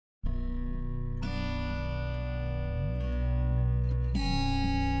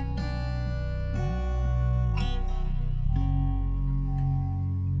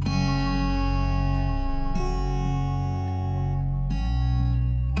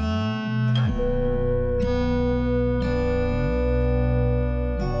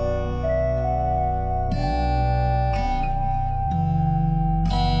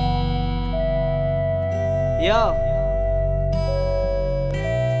Yo,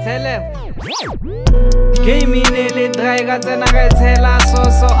 Tel'Em Game in dry got an tell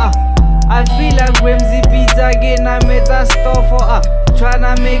so I feel like whimsy pizza again. I made a store for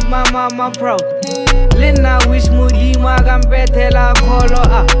tryna make my mama proud. Lena wish moody magam betela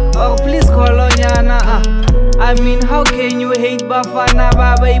color oh please call on yana I mean how can you hate Bafana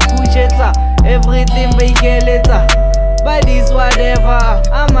Baba push it everything they get later. But it's whatever,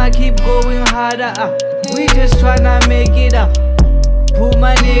 I'ma keep going harder we just tryna make it Put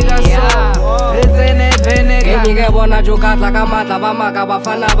my niggas so nigga wanna joke out like a matla bamaka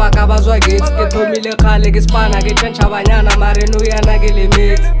bafana baka bazwa gates ke thomile khale ke spana ke tshentsa banyana mare no yana ke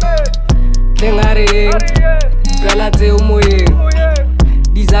limit tengare pela tse umoyeng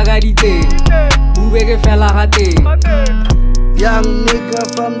dizaga diteng bube ke fela ga teng. Young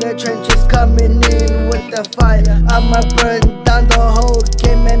nigga from the trenches coming in with the fire. I'ma burn down the whole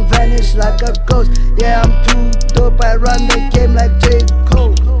game and vanish like a ghost. Yeah, I'm too dope, I run the game like J.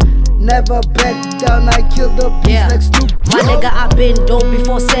 Cole. Never back down, I kill the beast like Snoop. My nigga, I been dope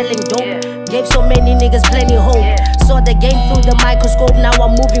before selling dope. Gave so many niggas plenty hope. Saw the game through the microscope, now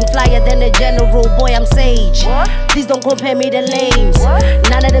I'm moving flyer than a general. Boy, I'm sage. Please don't compare me to lames.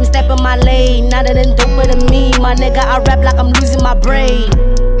 None of them step in my lane, none of them doper than me. My nigga, I rap like I'm losing my brain.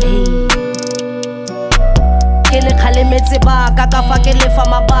 Kele khale metse baka ka fa ke lefa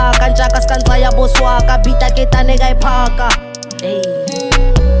mabaka ntjaka skantsa ya boswaka bita ke ta nega iphaka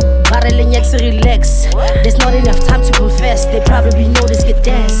Relax. There's not enough time to confess. They probably know this get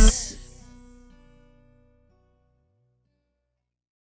dance.